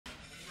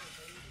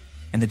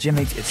In the gym,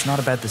 it's not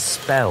about the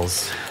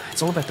spells.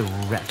 It's all about the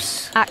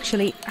reps.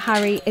 Actually,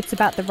 Harry, it's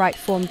about the right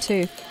form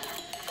too.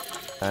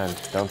 And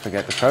don't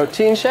forget the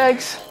protein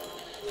shakes.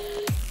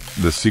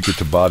 The secret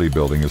to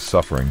bodybuilding is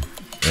suffering,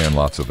 and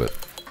lots of it.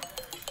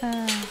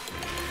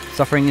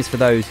 Suffering is for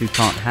those who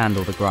can't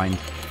handle the grind.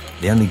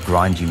 The only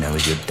grind you know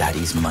is your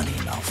daddy's money,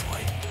 Malfoy.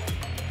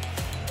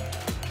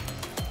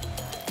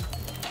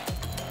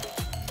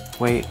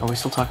 Wait, are we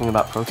still talking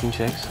about protein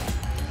shakes?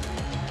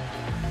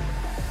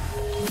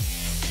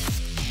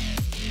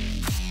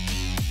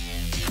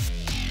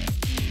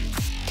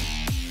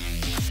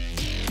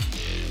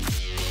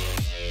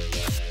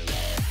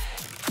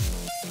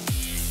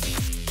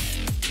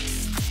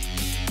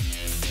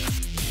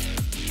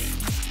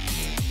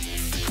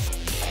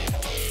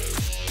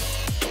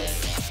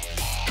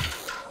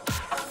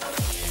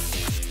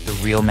 The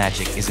real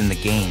magic is in the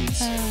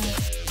gains.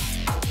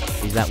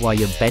 Is that why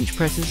your bench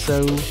press is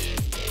so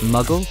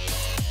muggle?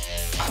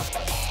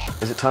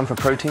 Is it time for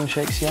protein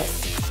shakes yet?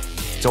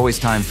 It's always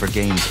time for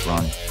games,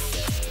 Ron.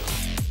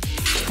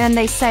 And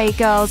they say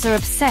girls are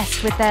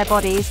obsessed with their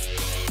bodies.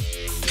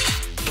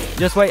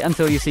 Just wait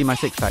until you see my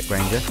six-pack,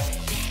 Granger.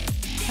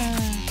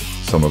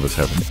 Some of us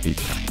have an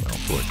 8-pack,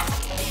 Malfoy.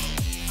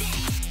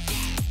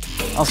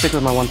 I'll stick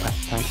with my 1-pack,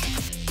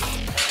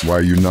 thanks. Why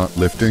are you not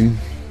lifting?